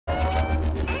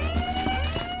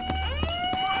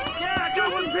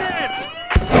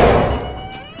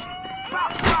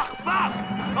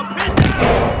Guys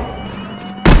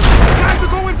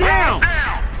are going down!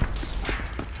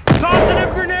 Tossing a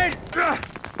grenade! God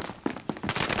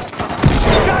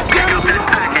damn it!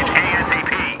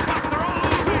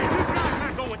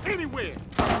 They're all going anywhere!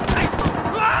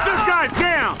 This guy's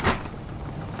down!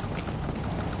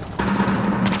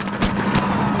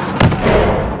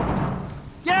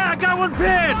 Yeah, I got one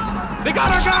pinned! They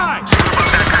got our guy!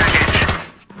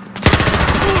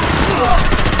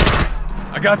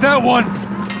 I got that one!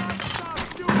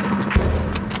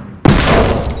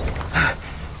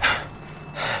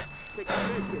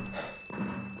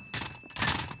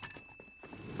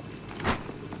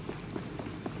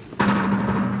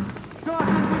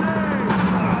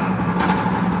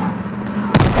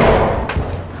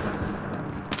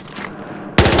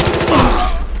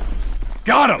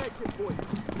 Got him!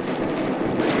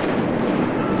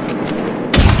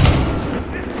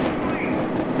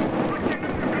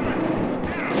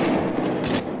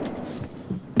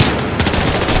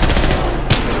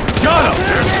 Got him!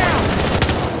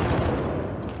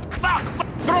 Fuck!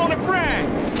 Throwing a frag!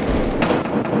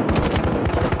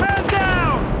 Man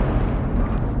down!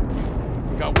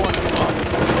 Got one in the line.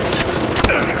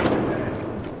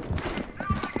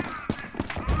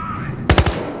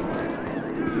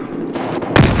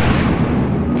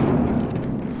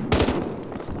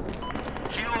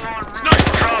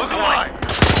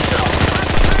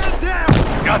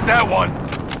 Got that one!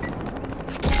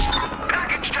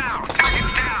 Package down!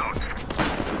 Package down!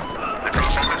 The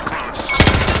drop off is close.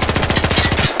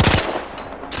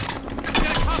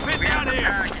 We have the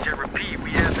package, I repeat,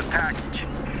 we have the package.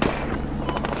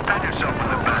 Pat yourself on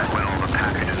the back when all the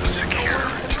packages are secure.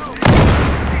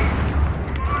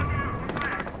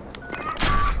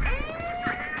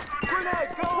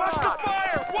 Grenade, go watch the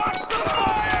fire! Watch the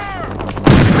fire!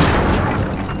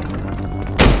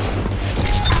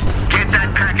 Get that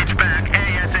package back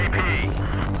ASAP.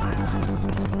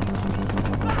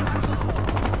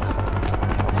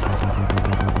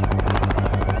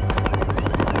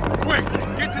 Quick!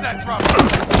 Get to that drop!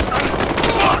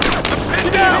 Get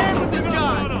down with this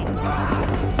guy!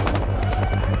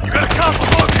 You got a cop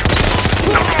above you!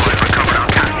 The boys recovered our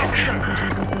package.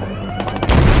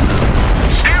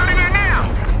 Stay out of here now!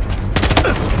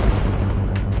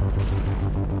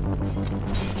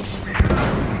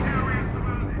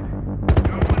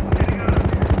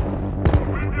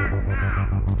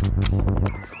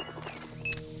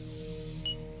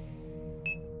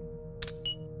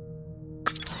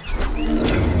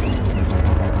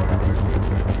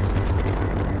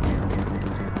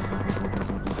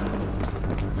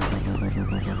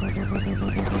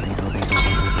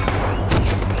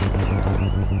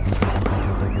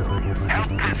 Help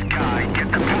this guy get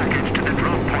the package to the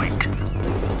drop point.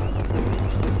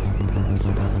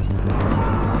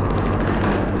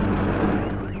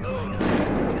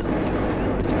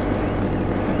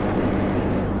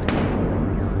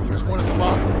 There's one at the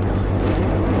bottom.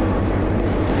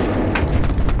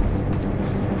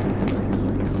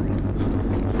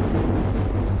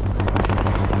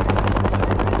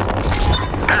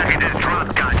 Package is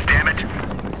dropped, goddammit.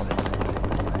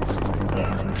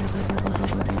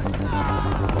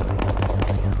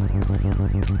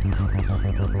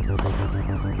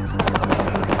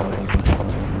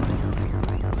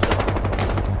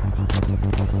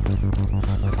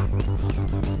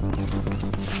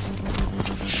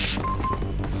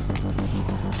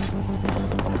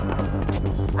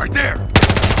 Right there!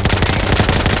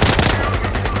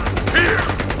 Here!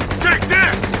 Take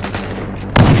this!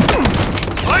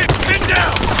 Lay it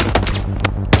down!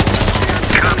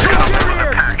 Cops are over the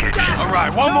package.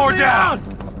 Alright, one more down!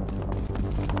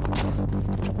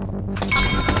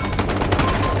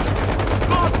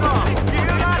 Gloves off! You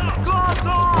hear that? Gloves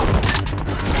off!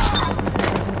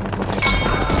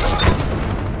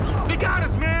 They got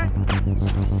us, man!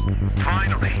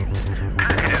 Finally,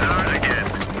 package is on again.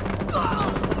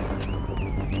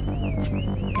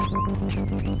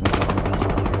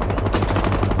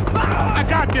 I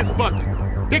got this bucket!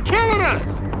 They're killing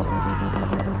us!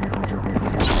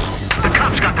 The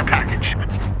cops got the package.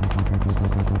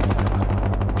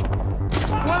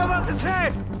 One of us is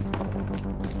hit!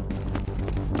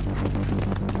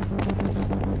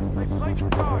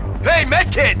 Hey,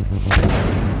 medkit!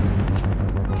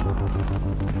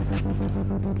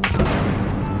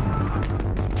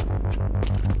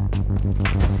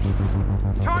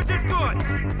 Target good!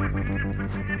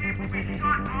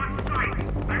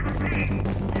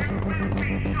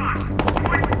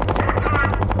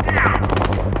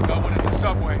 Got one at the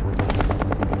subway.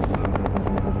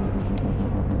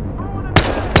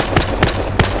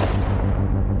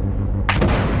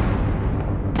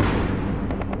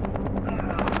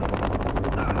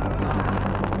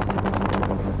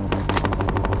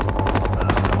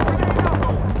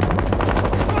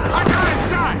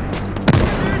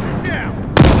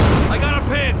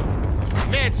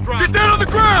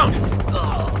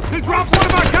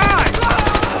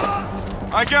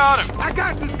 got him! I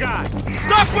got this guy!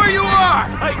 Stop where you are!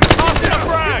 Hey, off the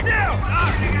frag! You're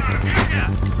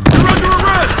under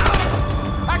arrest!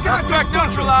 I got Suspect this guy.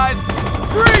 neutralized!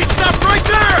 Freeze! Stop right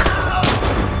there!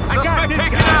 Suspect this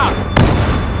taken guy. out!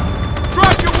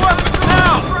 Drop your weapons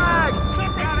now! Frag!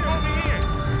 Got him over here!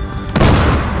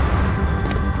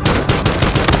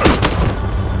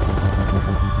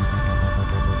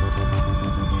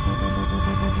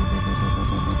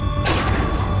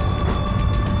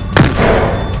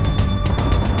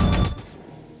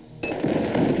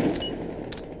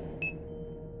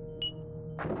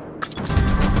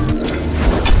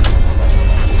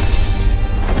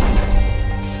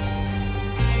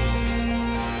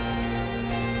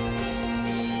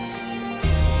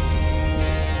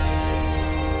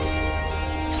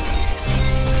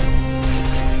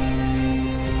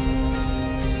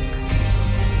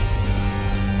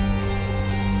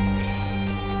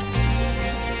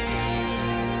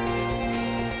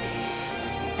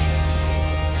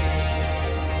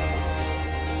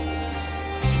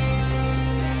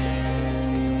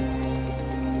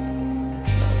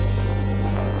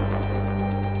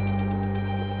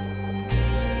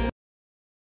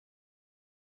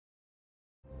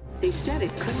 They said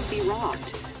it couldn't be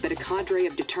robbed, but a cadre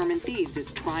of determined thieves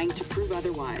is trying to prove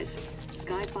otherwise.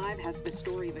 Sky 5 has the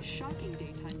story of a shocking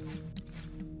daytime...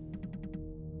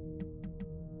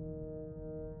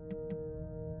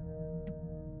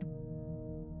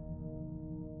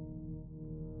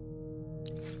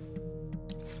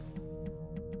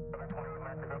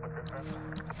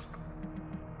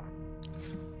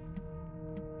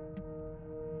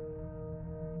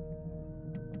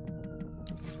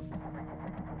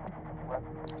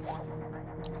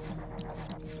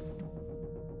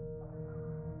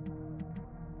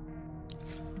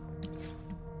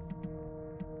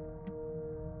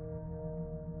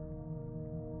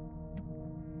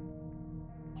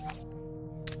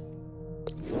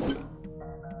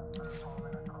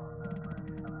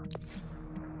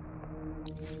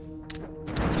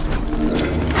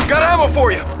 Got ammo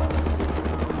for you!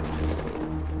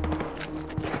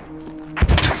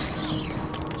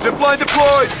 Zipline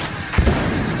deployed!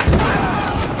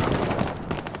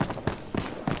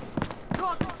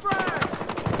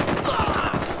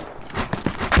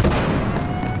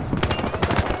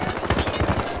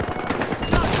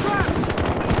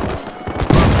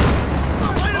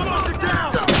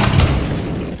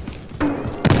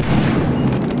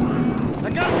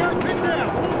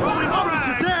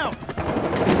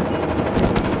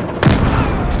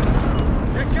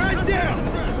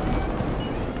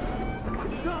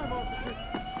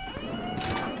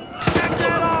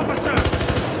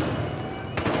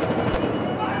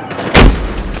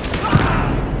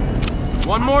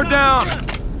 One more down!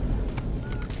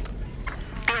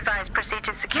 Be advised, proceed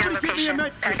to secure location.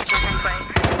 Packages in play.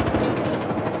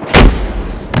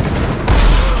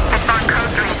 Respond code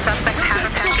 3. Suspects have a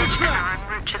package and are en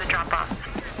route to the drop-off.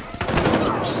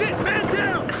 Shit, man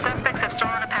down! The suspects have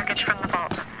stolen a package from the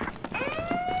vault.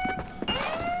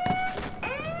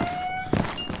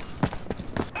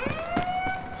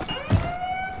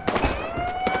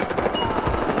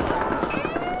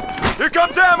 Here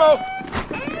comes ammo!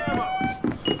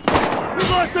 We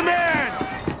lost the man!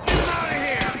 Get him out of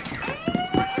here!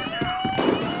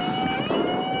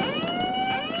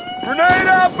 Grenade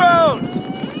outbound!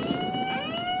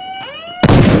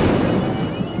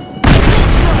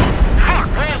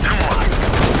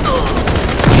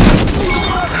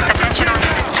 Attention all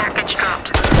units, package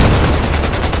dropped.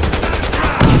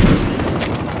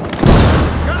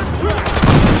 Got him trapped!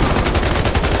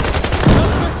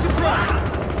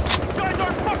 Guys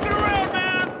aren't fucking around,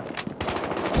 man!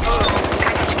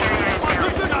 Package carrier is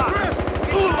down.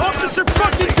 Officer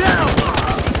fucking down!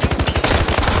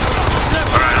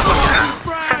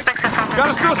 Suspects have found Got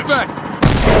a suspect!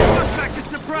 Suspect is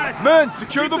suppressed! Men,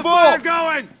 secure the Fire vault!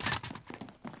 going!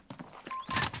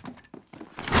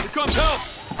 Here comes help!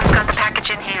 We've got the package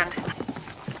in hand.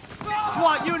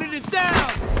 SWAT unit is down!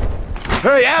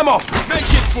 Hey, ammo! Make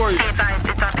it for you! Be advised,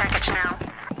 it's on package now.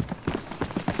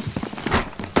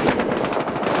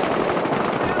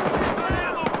 Got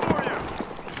ammo for you!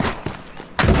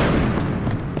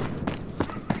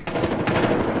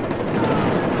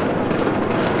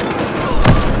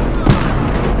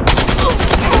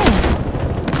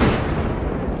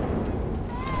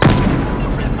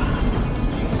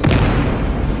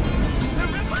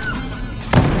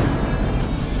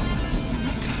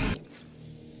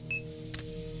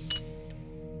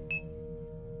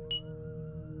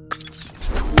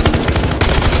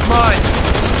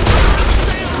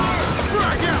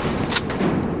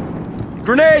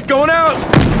 Grenade going out!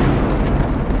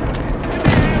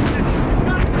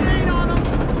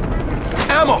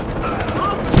 ammo!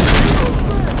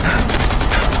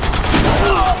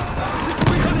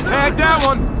 Tag that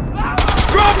one!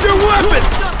 Drop your weapons!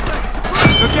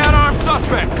 Took out armed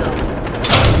suspect!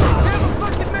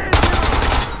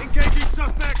 Engaging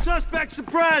suspect! Suspect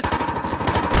suppressed!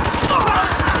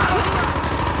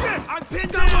 Shit! I'm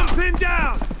pinned down! I'm pinned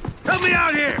down! Help me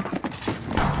out here!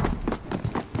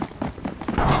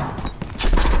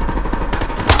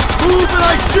 Move and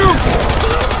I shoot!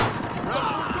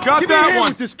 Got Give me a that hand one!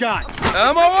 with this guy!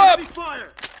 Ammo up! Heavy fire!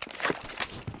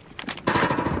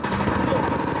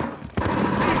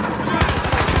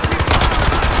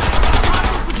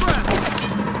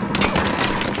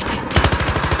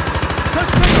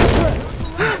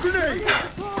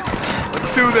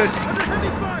 Let's do this!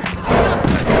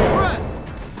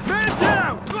 Man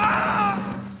down!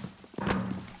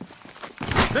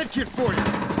 Medkit for you!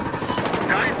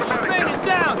 Man is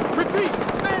down! Repeat!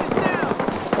 Man is down!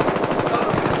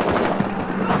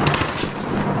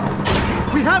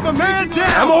 We have a man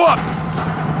down! Ammo up!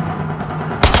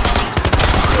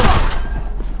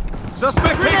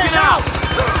 Suspect taken out!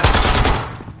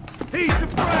 He's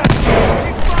suppressed!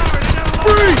 Keep firing!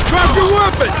 Freeze! Drop your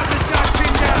weapon! This guy's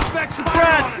pinned down! Suspect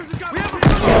suppressed! We have a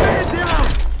man down!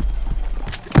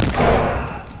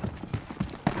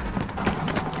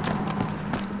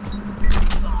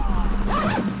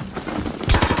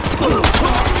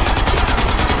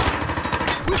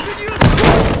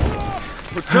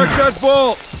 Protect that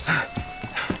vault!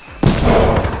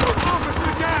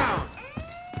 Officer down!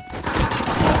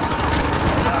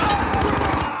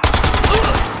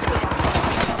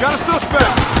 Got a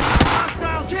suspect!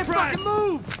 Hostile can't fucking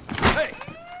move! Hey,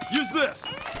 use this!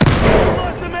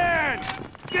 Lost the man!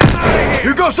 Get him out of here!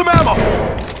 Here goes some ammo!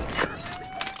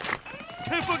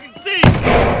 Can't fucking see!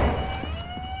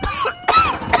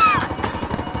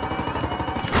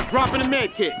 Dropping a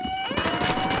med kit.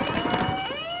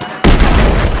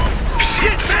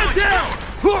 Shit, man down!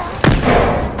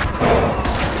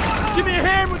 Give me a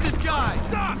hand with this guy!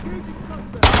 Stop!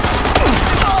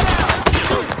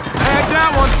 Tag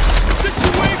that one!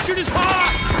 Situation is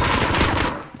hot!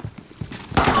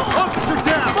 Officer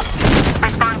down!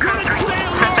 Respond code 3.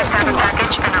 Suspects have a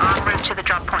package and are en route to the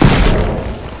drop point.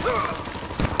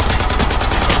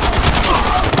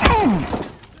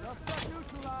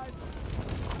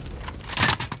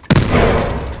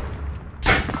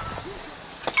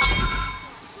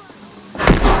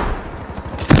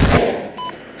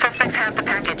 Suspects have the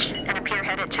package and appear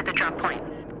headed to the drop point.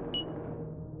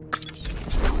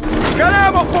 Got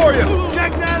ammo for you!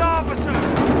 Check that officer!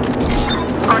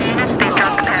 All units, they've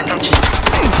dropped the package.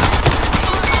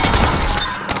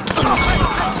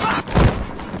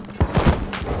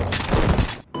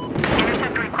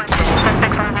 Intercept requested.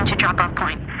 Suspects moving to drop-off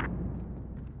point.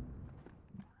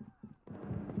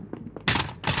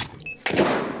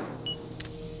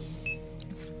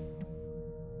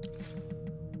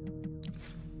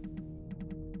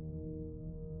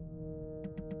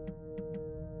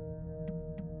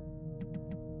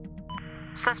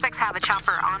 Suspects have a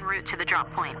chopper en route to the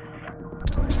drop point.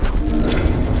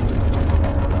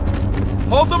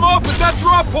 Hold them off at that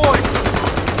drop point!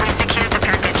 We've secured the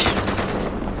package.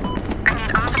 I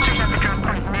need officers at the drop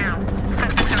point now.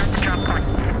 Suspects are at the drop point.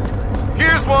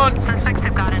 Here's one! Suspects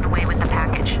have gotten away with the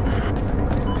package.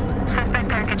 Suspect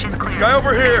package is clear. Guy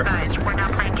over here. Be advised, we're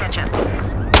not playing catch-up.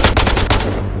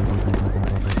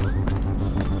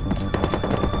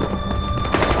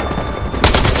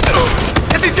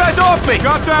 Get these guys off me!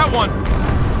 Got that one!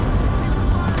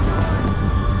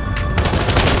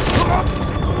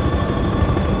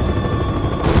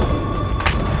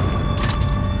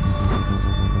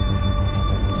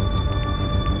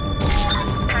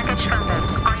 Package fumbled.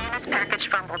 All units package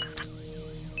fumbled.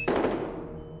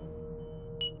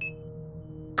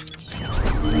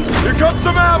 Here comes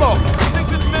some ammo! I think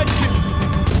this med kit